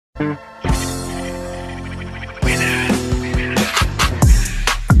Hello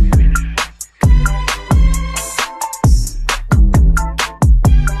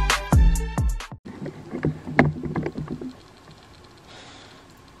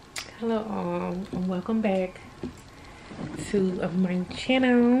all, and welcome back to my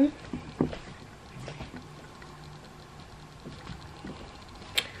channel.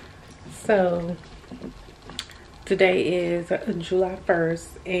 So today is July 1st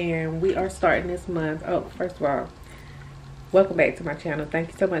and we are starting this month. Oh, first of all, welcome back to my channel.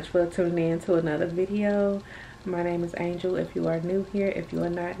 Thank you so much for tuning in to another video. My name is Angel. If you are new here, if you are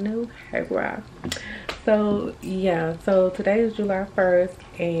not new, hey girl. So yeah, so today is July 1st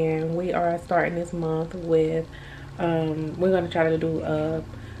and we are starting this month with we're going to try to do a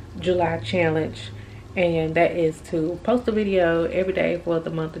July challenge, and that is to post a video every day for the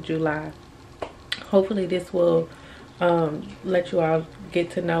month of July. Hopefully this will let you all get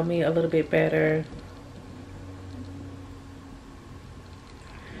to know me a little bit better.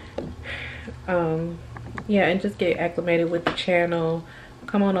 Yeah, and just get acclimated with the channel.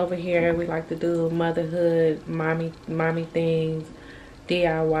 Come on over here. We like to do motherhood, mommy things,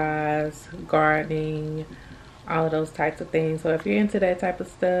 DIYs, gardening, all of those types of things. So if you're into that type of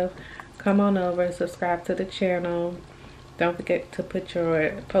stuff, come on over, subscribe to the channel. Don't forget to put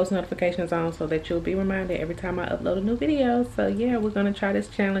your post notifications on so that you'll be reminded every time I upload a new video. So yeah, we're gonna try this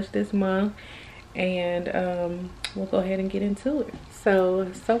challenge this month, and we'll go ahead and get into it. So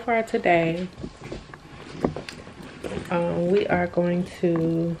far today, we are going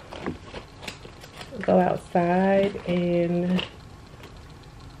to go outside and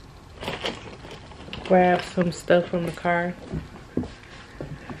grab some stuff from the car,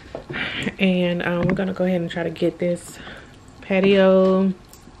 and we're gonna go ahead and try to get this patio.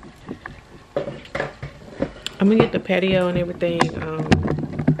 I'm gonna get the patio and everything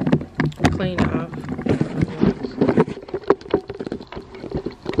cleaned off.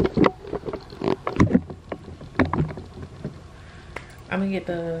 I'm gonna get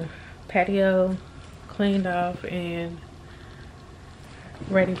the patio cleaned off and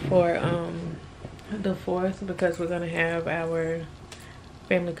ready for the 4th, because we're gonna have our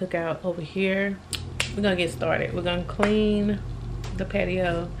family cookout over here. We're gonna get started. We're gonna clean the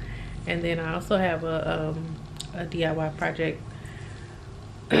patio, and then I also have a DIY project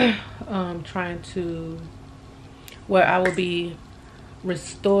trying to, where I will be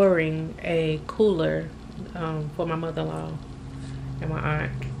restoring a cooler for my mother-in-law and my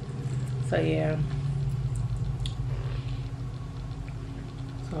aunt. So yeah,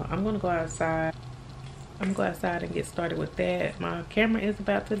 so I'm gonna go outside. I'm gonna go outside and get started with that. My camera is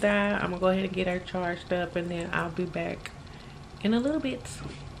about to die. I'm gonna go ahead and get her charged up, and then I'll be back in a little bit.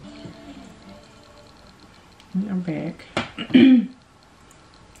 I'm back.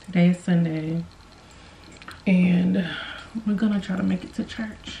 Today is Sunday, and we're gonna try to make it to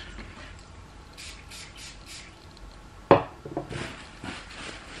church.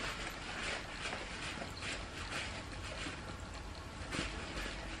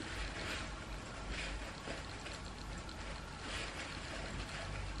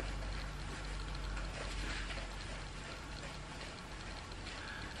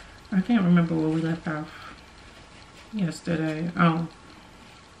 I can't remember where we left off yesterday. Oh,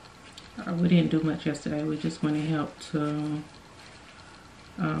 we didn't do much yesterday. We just went and helped to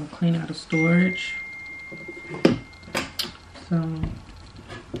clean out the storage. So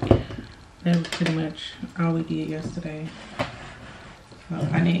that was pretty much all we did yesterday.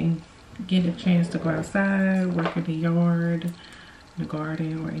 I didn't get a chance to go outside, work in the yard, the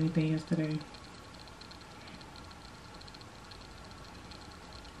garden, or anything yesterday.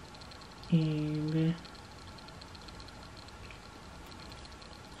 And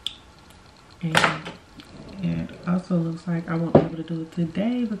it also looks like I won't be able to do it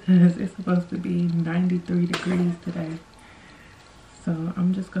today because it's supposed to be 93 degrees today. So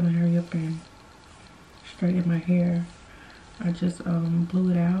I'm just gonna hurry up and straighten my hair. I just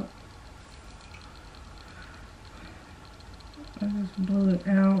blew it out. I just blew it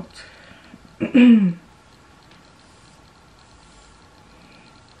out.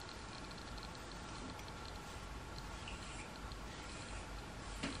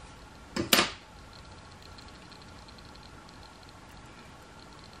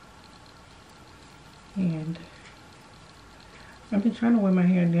 And I've been trying to wear my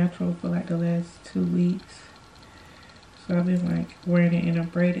hair natural for like the last 2 weeks. So I've been like wearing it in a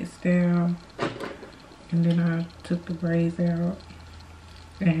braided style. And then I took the braids out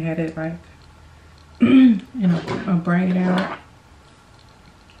and had it like in a braid out.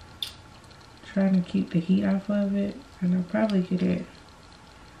 Trying to keep the heat off of it. And I'll probably get it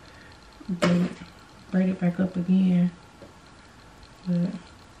braid it back up again. But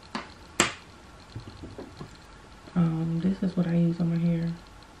this is what I use on my hair.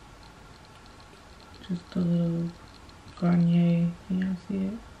 Just a little Garnier. Can y'all see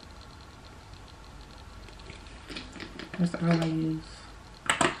it? That's all I use.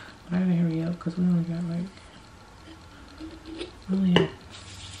 But I gotta hurry up because we only got like only have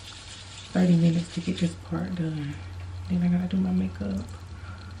 30 minutes to get this part done. Then I gotta do my makeup.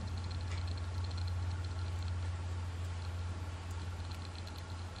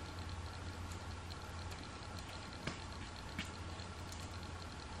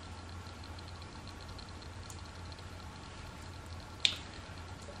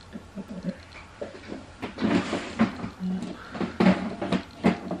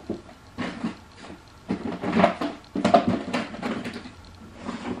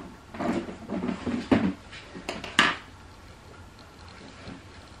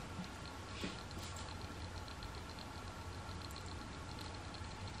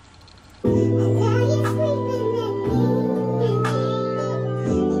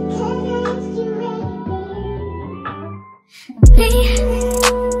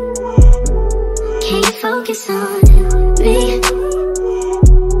 Can you focus on me?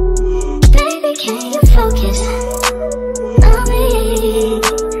 Baby, can you focus on me?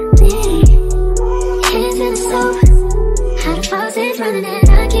 Hands in the soap, how the faucet's running and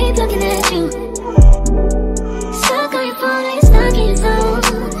I keep looking at you. Stuck on your phone like stuck in your zone.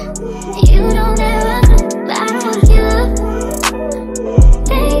 You don't ever, but I don't wanna give up.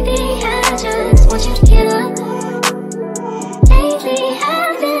 Baby, I just want you to get up. Lately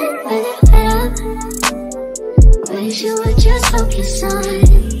I've been a little fed up. Wish you would just focus on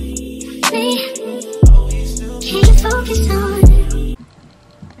me. Can you focus on me?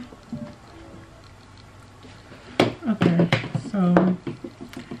 Okay, so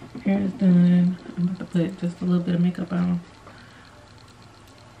hair is done. I'm about to put just a little bit of makeup on.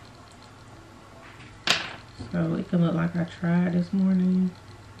 So it can look like I tried this morning.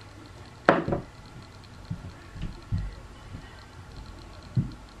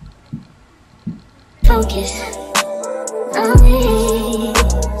 Focus on me.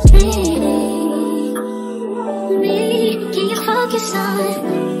 Can you focus on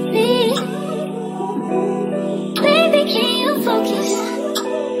me? Baby, can you focus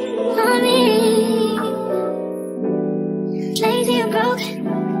on me? Lazy and broke,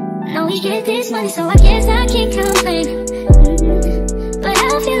 know we get this money, so I guess I can't complain. But I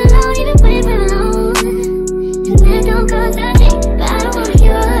feel alone even when we're alone, and that don't cause a thing, but I don't wanna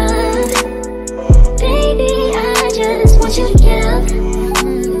give up. Baby, I just want you to get up.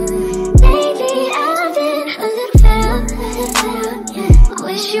 Lately I've been a little fed up. I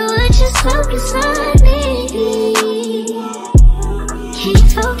wish you would just focus on me. Can you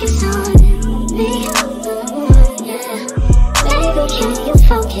focus on me? Yeah. Baby, can you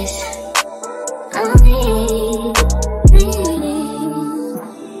focus on me?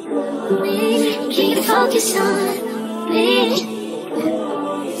 Can you focus on me?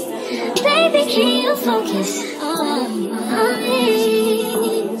 Baby, can you focus on me?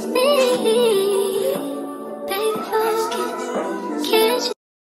 Baby, focus. Can't you?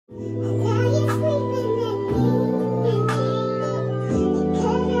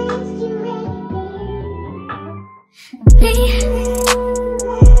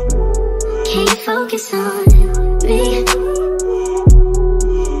 Can you focus on me?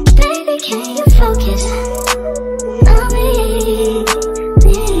 Baby, can you focus on me?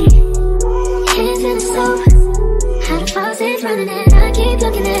 Hands in the soap, how the faucet's running and I keep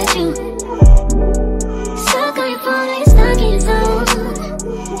looking at you. Stuck on your phone like you're stuck in your zone.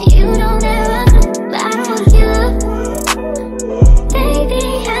 You don't ever, but I don't wanna give up. Baby,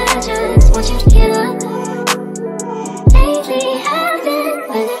 I just want you to get up. Lately I've been a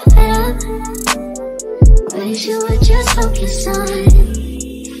little fed up. Wish you would just focus on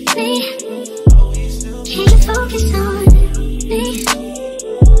me. Can you focus on me?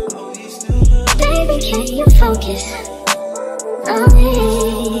 Baby, can you focus on me?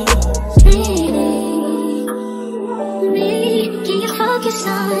 Can you focus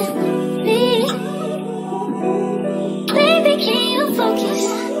on me? Baby, can you focus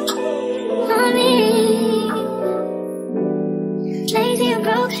on me? Lazy and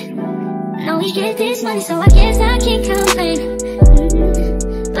broke, know we get this money, so I guess I can't complain.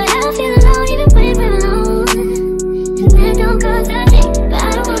 But I feel alone even when we're alone, and that don't cause a thing, but I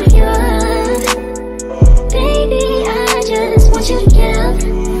don't wanna give up. Baby, I just want you to get up.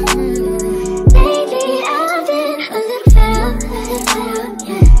 Lately I've been a little fed up.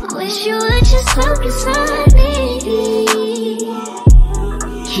 I wish you would just focus on me.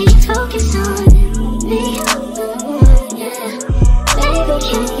 Can Can't focus on me. Yeah. Baby,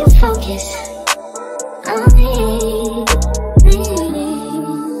 can you focus on me?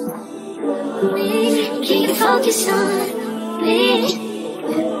 Can you focus on me?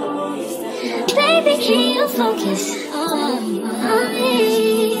 Baby, can you focus on me?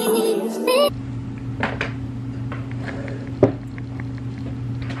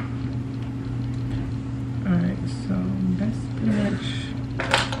 Alright, so that's pretty much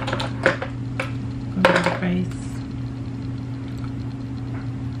on the face.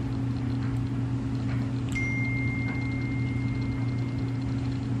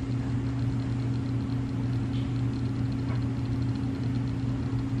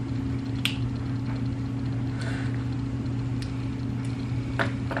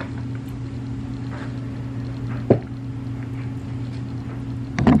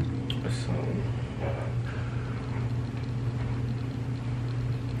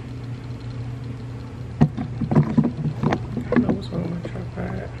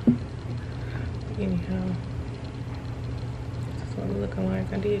 Anyhow, that's what I'm looking like.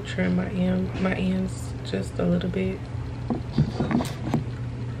 I did trim my ends just a little bit.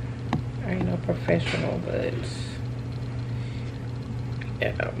 I ain't no professional, but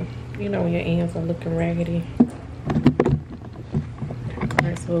yeah, you know when your ends are looking raggedy.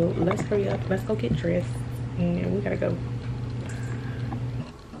 Alright, so let's hurry up. Let's go get dressed, and we gotta go.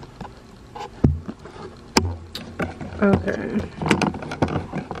 Okay.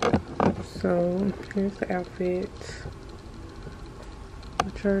 So here's the outfit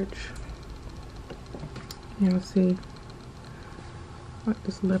for church. You'll see like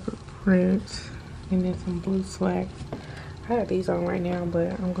this leopard print and then some blue slacks. I have these on right now,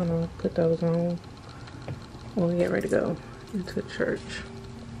 but I'm gonna put those on when we get ready to go into church.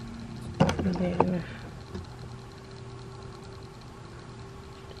 And then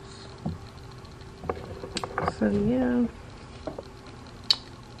so yeah,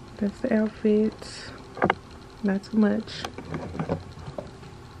 that's the outfit. Not too much.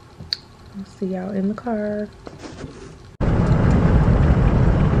 I'll see y'all in the car.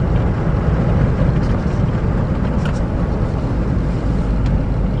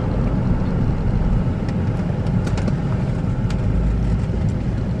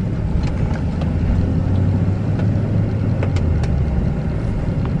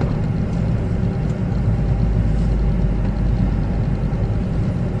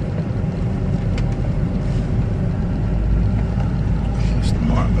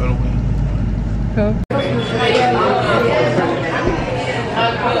 Huh?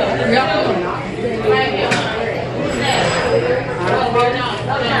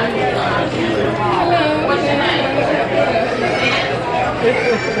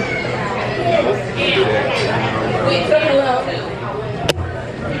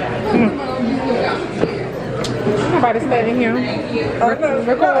 Nobody's standing here.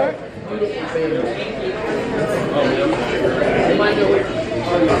 Record.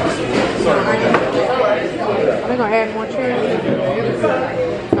 We're gonna add more chairs.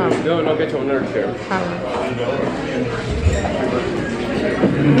 No, get you another chair.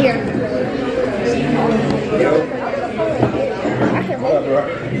 Here.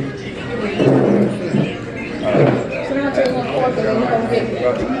 So now take one fork and then you're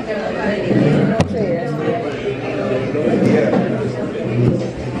gonna get more chairs.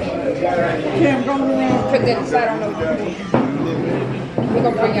 Kim, come in. Put that side on the. We're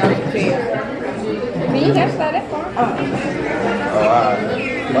gonna bring out the chairs. Me, that's not that far.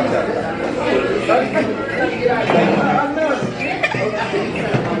 Alright. Watch out. Okay.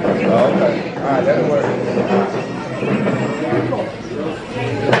 Alright, that'll work.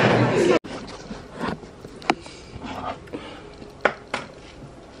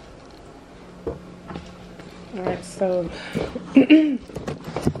 Alright, so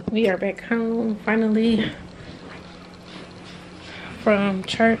we are back home finally from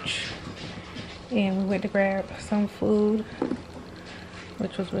church, and we went to grab some food,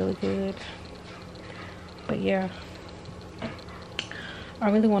 which was really good. But yeah, I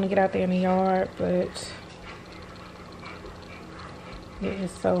really want to get out there in the yard, but it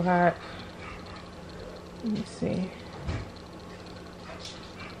is so hot. Let me see.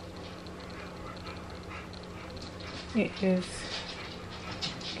 It is,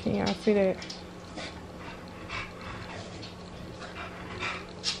 can y'all see that?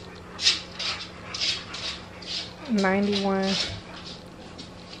 Ninety-one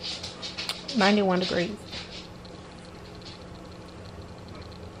degrees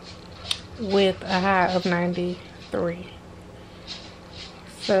with a high of 93.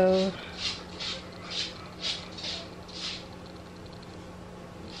 So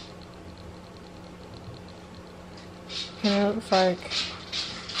And it looks like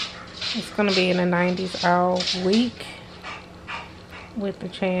it's gonna be in the 90s all week, with the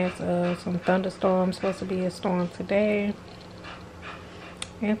chance of some thunderstorms. Supposed to be a storm today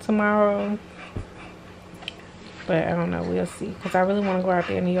and tomorrow, but I don't know, we'll see, because I really want to go out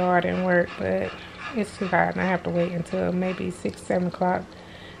there in the yard and work, but it's too hot and I have to wait until maybe 6-7 o'clock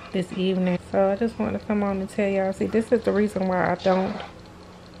this evening. So I just wanted to come on and tell y'all, see, this is the reason why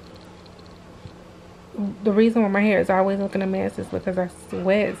the reason why my hair is always looking a mess is because I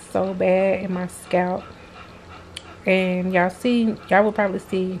sweat so bad in my scalp. And y'all will probably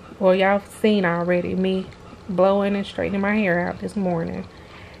see, or y'all seen already, me blowing and straightening my hair out this morning,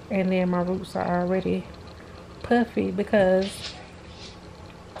 and then my roots are already puffy because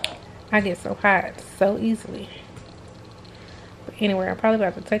I get so hot so easily. But anyway, I'm probably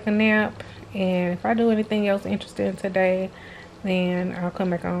about to take a nap, and if I do anything else interesting today, then I'll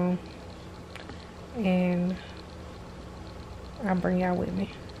come back on and I'll bring y'all with me.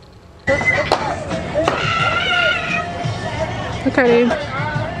 Okay, dude.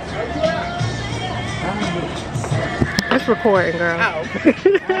 It's recording, girl. Oh. It's supposed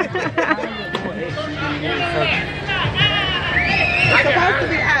to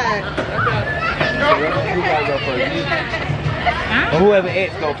be high. You gotta go first. Well, whoever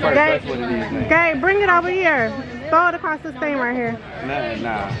X go first, that's what it is, man. Okay, bring it over here. Throw it across this thing right here.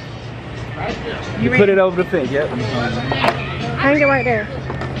 Nah. You put it over the fence, yep. Hang it right there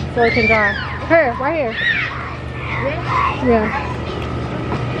so it can dry. Here, right here. Yeah.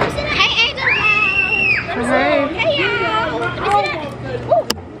 Hey, Angel. Hey. Hey, y'all.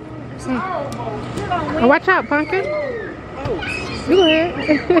 Oh, watch out, Pumpkin. You go ahead.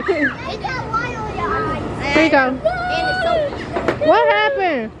 Here you go. What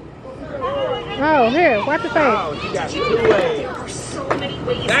happened? Oh, here, watch your face. Oh, she got 2 ways.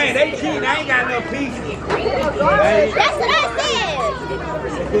 Dang, they cheating. I ain't got no piece. That's what I said.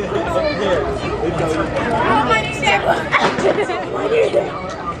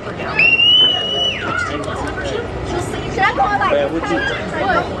 Should I go on like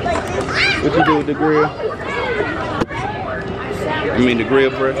What you do with the grill? You mean the grill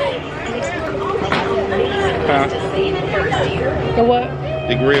brush? Huh? The what?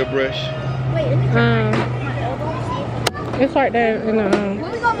 The grill brush. It's right there in the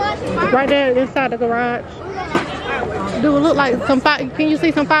right there inside the garage. Do it look like some fire? Can you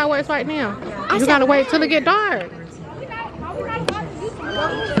see some fireworks right now? You gotta wait till it get dark.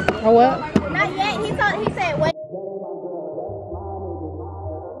 Or what? Not yet. He said wait.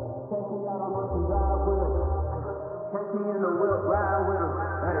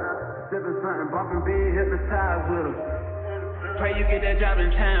 Bumping big, hypnotized with them. Pray you get that job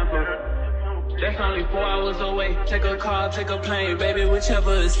in time, but that's only 4 hours away. Take a car, take a plane, baby,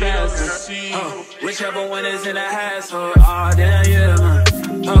 whichever is faster. Whichever one is in the hassle. Oh, damn, yeah, man.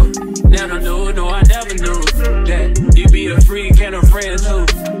 Oh, never knew, no, I never knew that you be a freak and a friend too.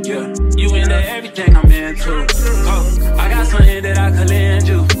 Yeah, you into everything I'm into. Oh, I got something that I could lend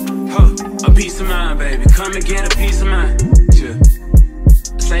you. Oh, a peace of mind, baby. Come and get a piece of mind. Yeah.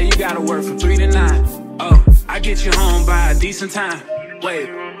 Say you gotta work from 3 to 9. Oh, I get you home by a decent time. Wait,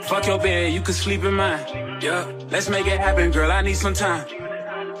 fuck your bed, you can sleep in mine. Yeah, let's make it happen, girl, I need some time.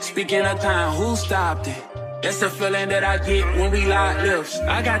 Speaking of time, who stopped it? That's the feeling that I get when we lock lips.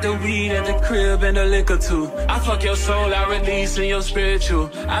 I got the weed at the crib and the liquor too. I fuck your soul, I release in your spiritual.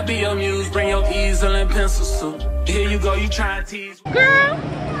 I be your muse, bring your easel and pencils too. Here you go, you try and tease. Girl.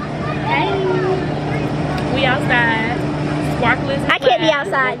 Hey. We outside. Sparklers. I can't be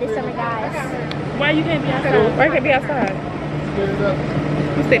outside this summer, guys. Why you can't be outside? Why can't be outside?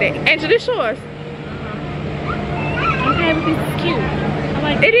 You say that. Angel, this yours. Okay, but this is cute. I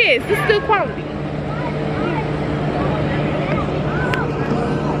like it. Is. It's good quality.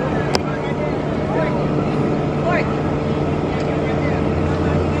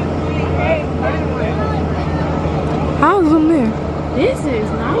 I'll zoom in. This is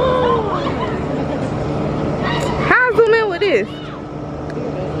nice. How I zoom in with this?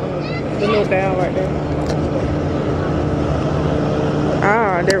 The little down right there.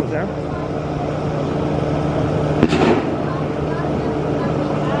 Ah, there we go.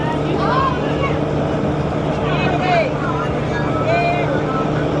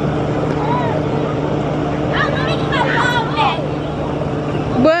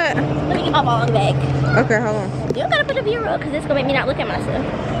 What? Let me get my ball back. Okay, hold on. You don't gotta put a view roll because it's gonna make me not look at myself.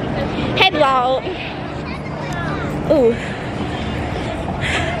 Hey, vlog. Ooh.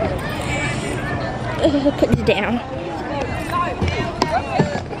 Put this down.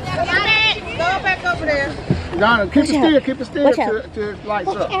 Go back over there. Donna, keep it still. Keep it still Watch out. till it lights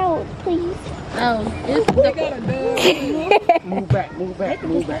Watch up. out, please. Oh, it's Move back. Move back. Let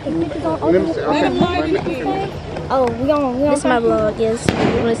me see. Oh, we on This is my talking? vlog, yes. You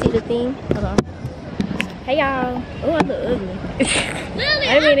wanna see the theme? Hold on. Hey y'all. Oh, I look ugly.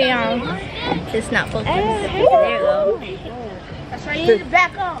 I mean y'all. It's not focused. There you go. That's right, you need to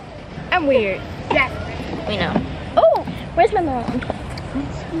back up. I'm weird. We know. Oh, where's my mom?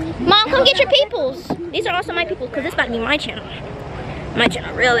 Mom, come get your peoples. These are also my peoples because this about to be my channel. My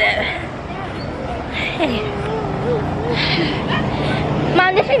channel, really. Hey.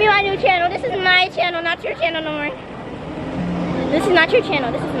 Mom, this should be my new channel. This is my channel, not your channel no more. This is not your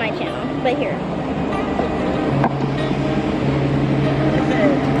channel. This is my channel. But here.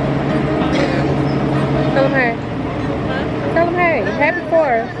 Tell them hey. Tell them hey. Happy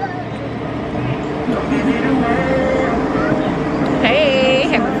 4th. Hey,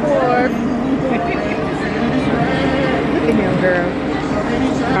 happy 4th. Look at him, girl.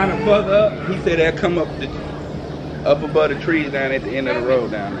 Trying to fuck up. He said they'll come up above the trees down at the end of the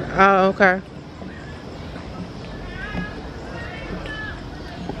road down there. Oh, okay.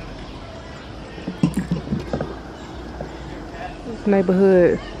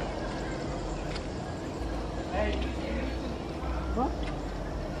 Neighborhood.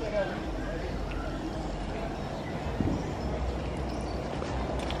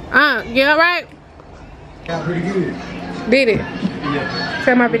 You alright? Yeah, pretty good. Did it? Yeah.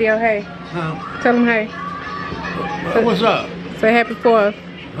 Tell my video hey. Huh? Tell them hey. What's up? Say happy 4th.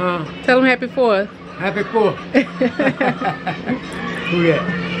 Huh? Tell them happy 4th. Happy 4th. Who that?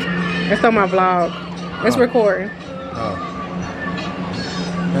 It's on my vlog. It's recording. Oh.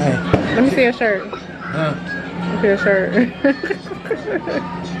 Hey. Let me see your shirt. Huh? Let me see your shirt.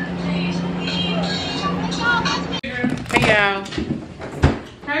 Hey y'all.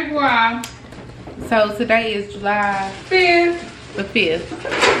 Hey boy. So today is July 5th. The 5th.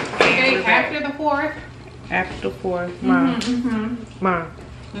 Okay, after the 4th. After the 4th. Mom. Mom.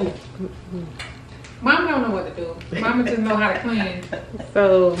 Mom don't know what to do. Mama just know how to clean.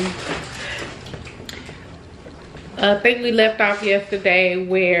 So I think we left off yesterday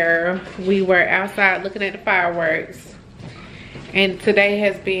where we were outside looking at the fireworks. And today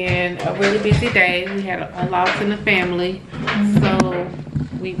has been a really busy day. We had a loss in the family. So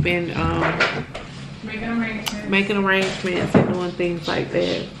we've been making arrangements and doing things like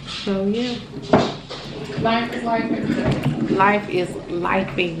that. So yeah. Life is life. Life is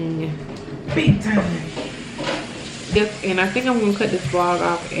lifing. Big time. Yes, and I think I'm gonna cut this vlog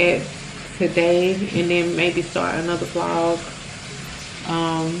off at today and then maybe start another vlog.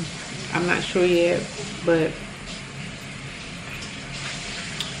 I'm not sure yet, but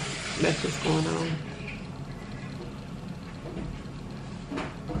that's what's going on.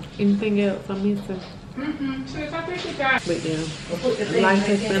 Anything else I'm missing? Sis, I think you got. But yeah, life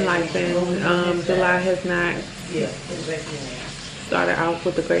has been life, and July has not started off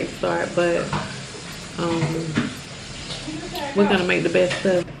with a great start, but we're gonna make the best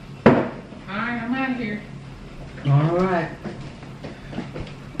of it. Alright, I'm out of here. All right.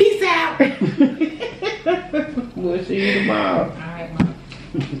 Peace out. We'll see you tomorrow. Alright, Mom.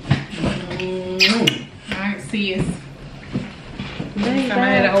 Alright, see us. Some of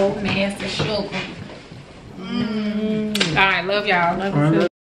that old nasty sugar. Alright, love y'all. Love you too.